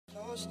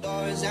Hey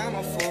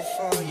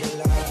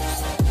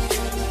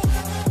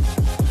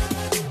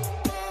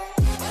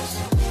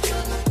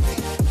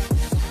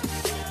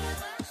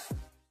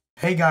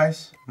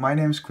guys, my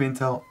name is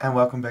Quinto and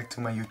welcome back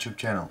to my YouTube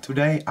channel.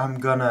 Today I'm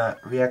gonna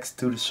react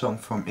to the song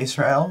from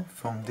Israel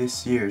from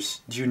this year's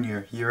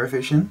Junior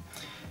Eurovision.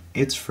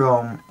 It's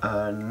from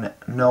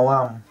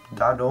Noam,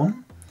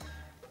 Dadon,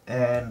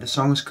 and the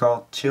song is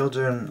called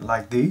Children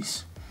Like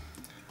These.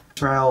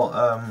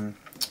 Israel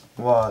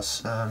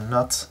was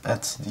not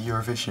at the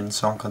Eurovision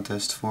Song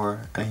Contest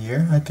for a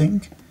year, I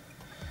think,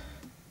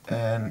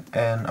 and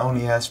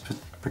only has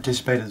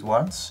participated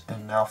once,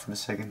 and now for the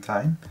second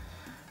time.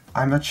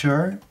 I'm not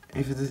sure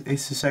if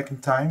it's the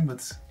second time,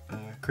 but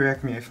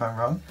correct me if I'm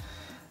wrong.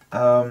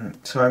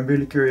 So I'm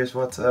really curious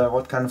what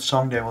kind of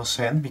song they will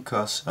send,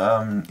 because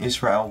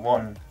Israel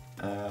won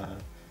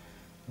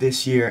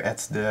this year at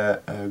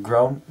the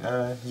Grown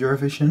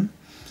Eurovision.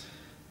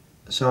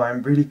 So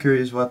I'm really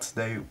curious what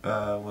they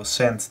will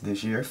send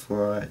this year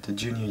for the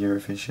Junior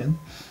Eurovision.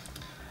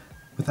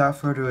 Without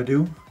further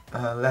ado,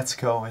 let's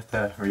go with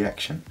the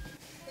reaction.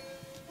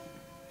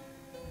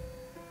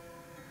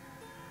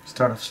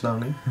 Start off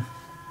slowly.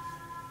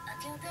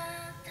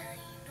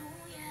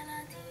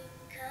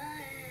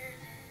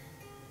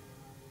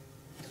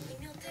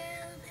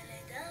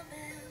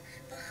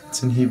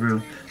 It's in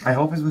Hebrew. I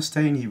hope it will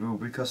stay in Hebrew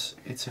because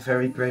it's a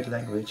very great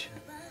language.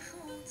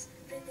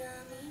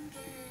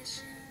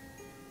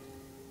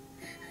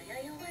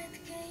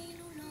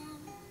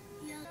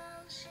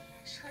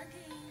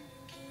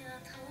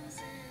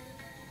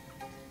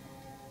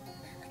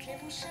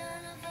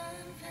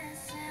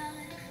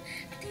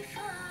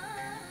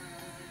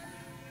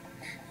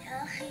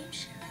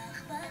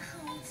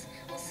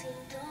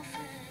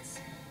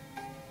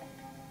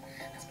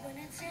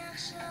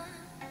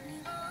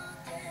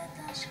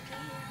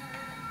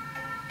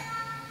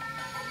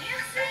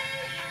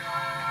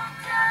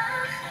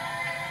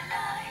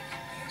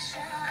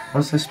 I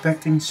was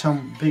expecting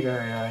some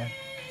bigger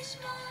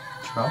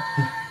drop,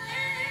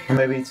 or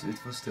maybe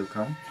it will still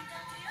come.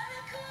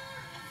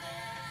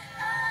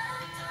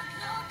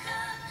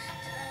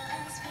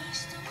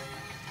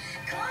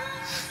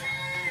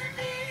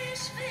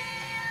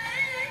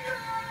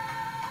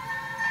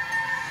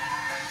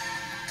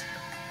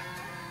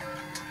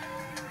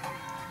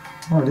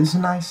 Oh, this is a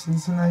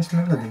nice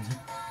melody.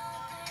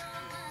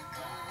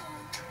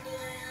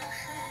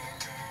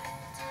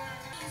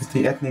 With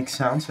the ethnic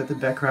sounds at the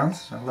background,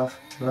 I love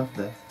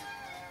that.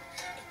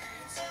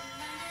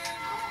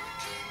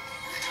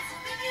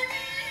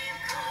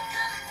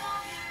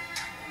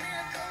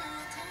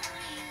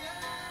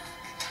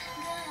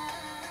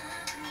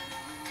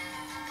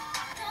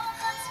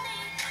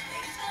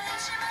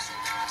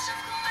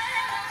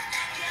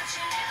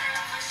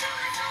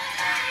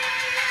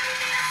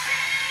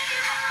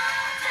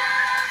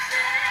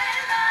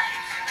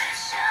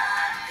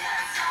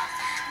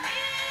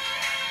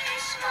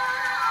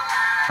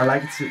 I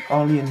like it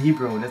only in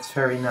Hebrew, that's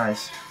very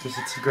nice, because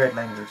it's a great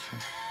language.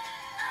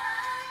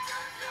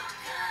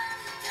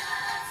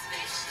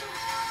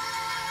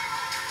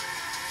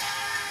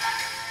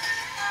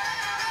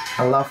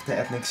 I love the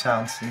ethnic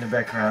sounds in the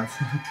background.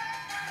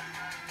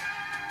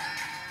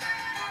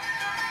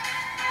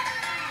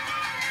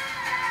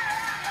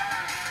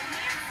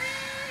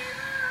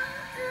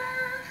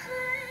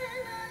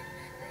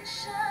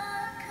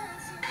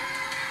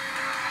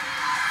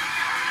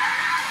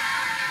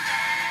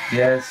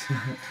 Yes.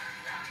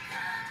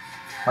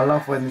 I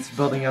love when it's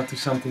building up to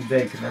something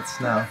big, and that's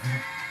now.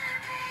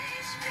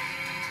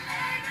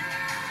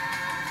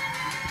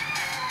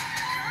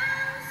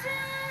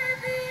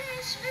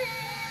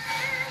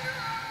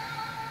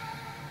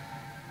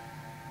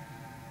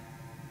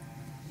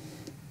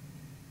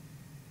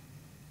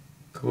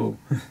 Cool.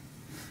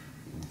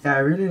 Yeah, I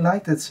really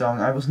like that song.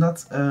 I was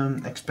not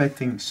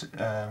expecting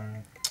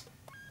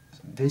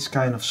this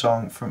kind of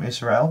song from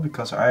Israel,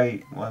 because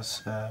I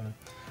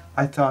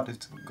thought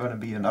it's gonna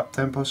be an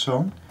up-tempo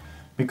song,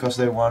 because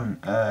they won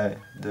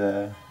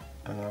the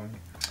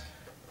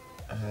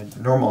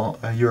normal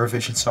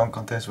Eurovision Song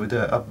Contest with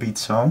an upbeat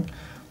song.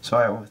 So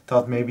I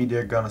thought maybe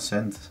they're gonna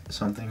send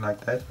something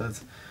like that,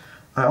 but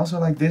I also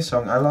like this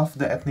song. I love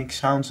the ethnic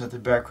sounds at the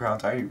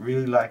background. I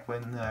really like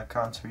when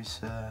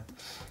countries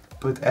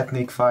put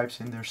ethnic vibes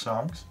in their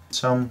songs.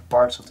 Some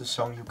parts of the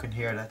song you can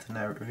hear that, and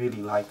I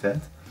really like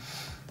that.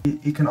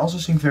 He can also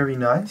sing very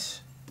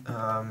nice.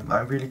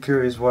 I'm really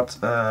curious what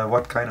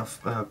kind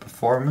of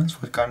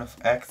performance, what kind of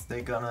act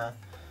they're gonna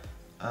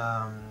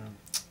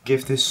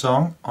give this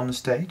song on the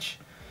stage.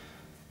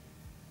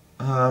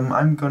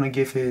 I'm gonna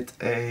give it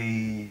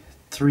a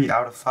 3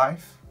 out of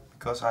 5,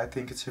 because I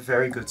think it's a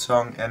very good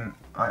song, and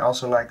I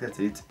also like that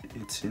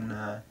it's in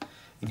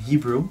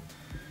Hebrew,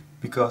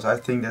 because I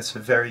think that's a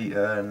very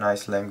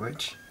nice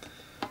language.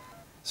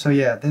 So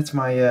yeah, that's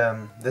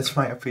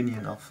my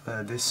opinion of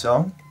this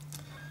song.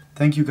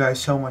 Thank you guys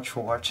so much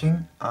for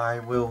watching. I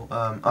will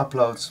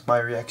upload my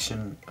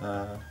reaction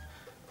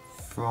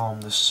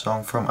from the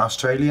song from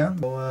Australia,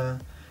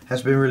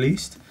 has been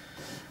released.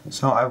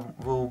 So I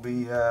will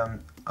be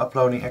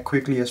uploading as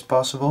quickly as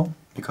possible,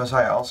 because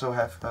I also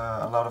have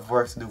a lot of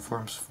work to do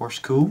for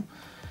school.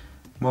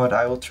 But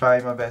I will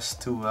try my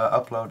best to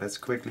upload as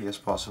quickly as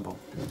possible.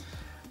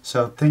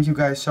 So thank you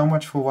guys so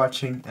much for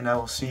watching, and I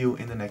will see you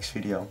in the next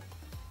video.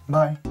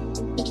 Bye!